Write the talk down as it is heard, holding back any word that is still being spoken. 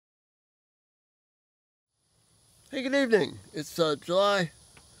Hey, good evening. It's July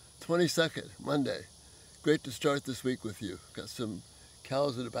 22nd, Monday. Great to start this week with you. Got some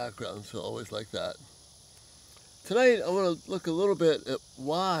cows in the background, so always like that. Tonight, I want to look a little bit at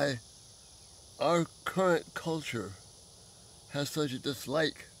why our current culture has such a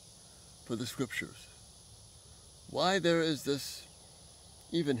dislike for the scriptures. Why there is this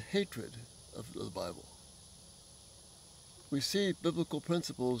even hatred of the Bible. We see biblical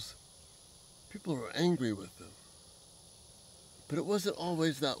principles, people are angry with them. But it wasn't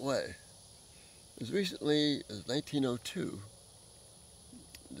always that way. As recently as 1902,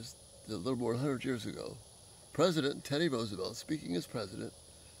 just a little more than 100 years ago, President Teddy Roosevelt, speaking as president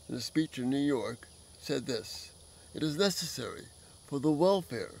in a speech in New York, said this: "It is necessary for the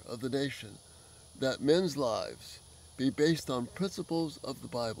welfare of the nation that men's lives be based on principles of the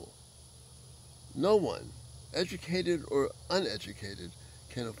Bible. No one, educated or uneducated,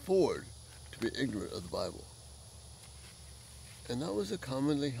 can afford to be ignorant of the Bible." And that was a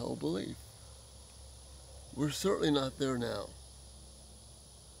commonly held belief. We're certainly not there now.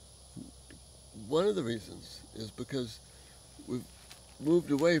 One of the reasons is because we've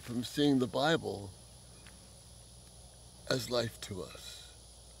moved away from seeing the Bible as life to us,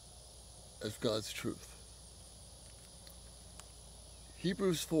 as God's truth.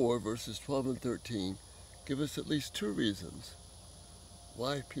 Hebrews 4, verses 12 and 13 give us at least two reasons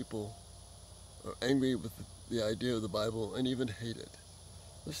why people are angry with the idea of the Bible and even hate it.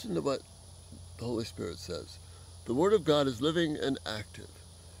 Listen to what the Holy Spirit says. "The Word of God is living and active,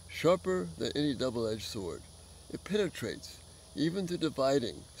 sharper than any double-edged sword. It penetrates even to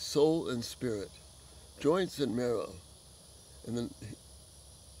dividing soul and spirit, joints and marrow, and then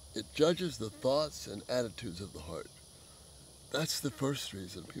it judges the thoughts and attitudes of the heart." That's the first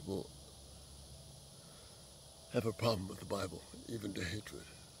reason people have a problem with the Bible, even to hatred.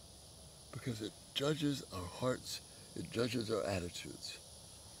 Because it judges our hearts, it judges our attitudes.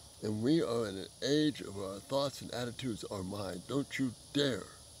 And we are in an age of our thoughts and attitudes are mine. Don't you dare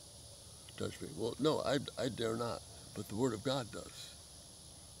judge me. Well, no, I dare not, but the Word of God does.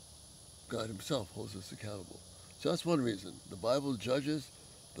 God himself holds us accountable. So that's one reason. The Bible judges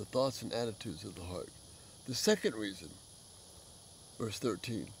the thoughts and attitudes of the heart. The second reason, verse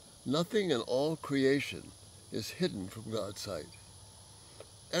 13, "Nothing in all creation is hidden from God's sight.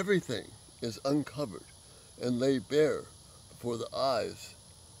 Everything is uncovered and laid bare before the eyes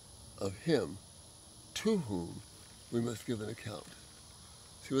of him to whom we must give an account."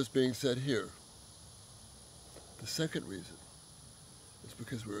 See what's being said here? The second reason is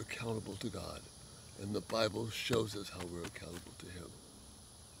because we're accountable to God, and the Bible shows us how we're accountable to him.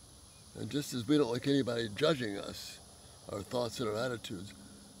 And just as we don't like anybody judging us, our thoughts and our attitudes,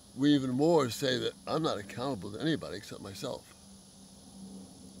 we even more say that I'm not accountable to anybody except myself.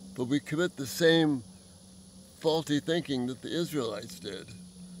 But we commit the same faulty thinking that the Israelites did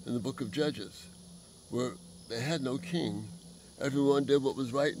in the book of Judges, where they had no king. Everyone did what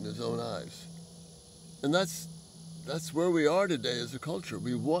was right in his own eyes. And that's where we are today as a culture.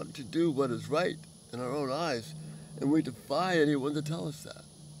 We want to do what is right in our own eyes, and we defy anyone to tell us that.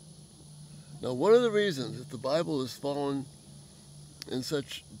 Now, one of the reasons that the Bible has fallen in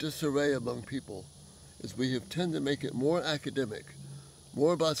such disarray among people is we have tended to make it more academic,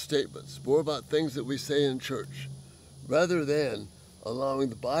 more about statements, more about things that we say in church, rather than allowing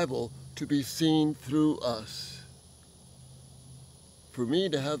the Bible to be seen through us. For me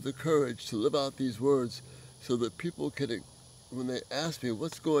to have the courage to live out these words so that people can, when they ask me,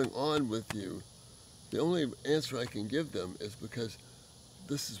 "What's going on with you?" the only answer I can give them is because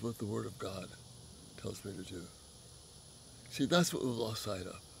this is what the Word of God tells me to do. See, that's what we've lost sight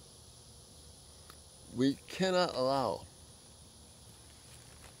of. We cannot allow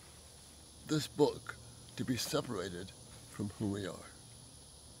this book to be separated from who we are.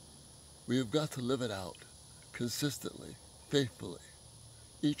 We have got to live it out consistently, faithfully,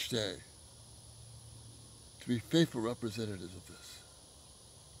 each day, to be faithful representatives of this.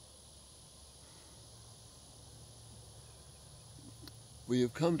 We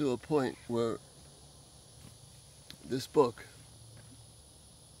have come to a point where this book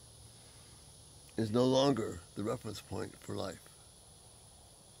is no longer the reference point for life.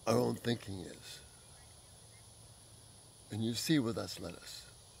 Our own thinking is. And you see where that's led us.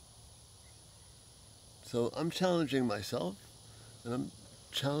 So I'm challenging myself, and I'm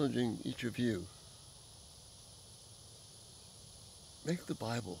challenging each of you. Make the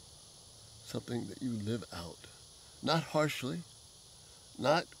Bible something that you live out. Not harshly,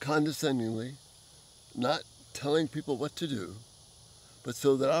 not condescendingly, not telling people what to do, but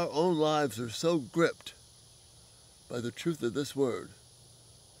so that our own lives are so gripped by the truth of this word,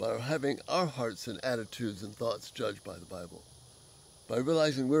 by having our hearts and attitudes and thoughts judged by the Bible, by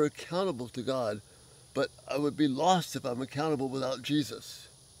realizing we're accountable to God, but I would be lost if I'm accountable without Jesus,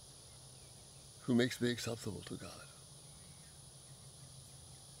 who makes me acceptable to God.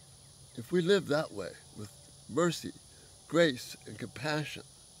 If we live that way, with mercy, grace, and compassion,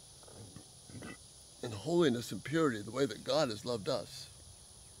 in holiness and purity, the way that God has loved us,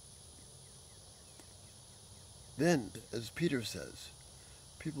 then, as Peter says,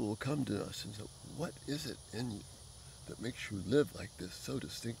 people will come to us and say, what is it in you that makes you live like this so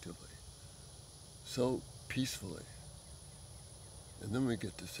distinctively, so peacefully? And then we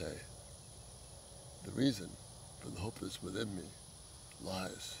get to say, the reason for the hope that's within me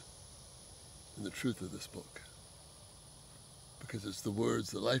lies in the truth of this book. Because it's the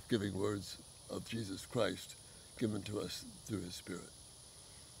words, the life-giving words of Jesus Christ given to us through his Spirit.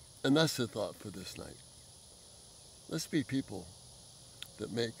 And that's the thought for this night. Let's be people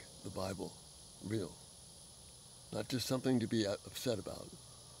that make the Bible real. Not just something to be upset about,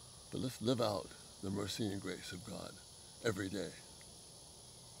 but let's live out the mercy and grace of God every day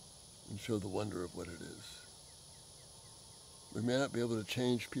and show the wonder of what it is. We may not be able to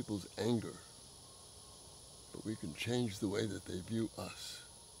change people's anger, but we can change the way that they view us.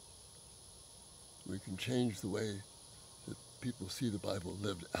 We can change the way that people see the Bible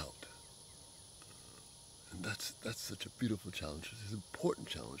lived out. And that's such a beautiful challenge. It's an important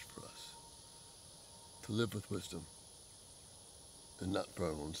challenge for us to live with wisdom and not for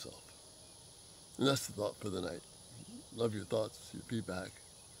our own self. And that's the thought for the night. Love your thoughts, your feedback.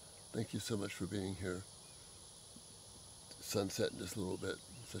 Thank you so much for being here. Sunset in just a little bit.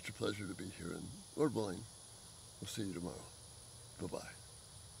 Such a pleasure to be here. And Lord willing, we'll see you tomorrow. Bye-bye.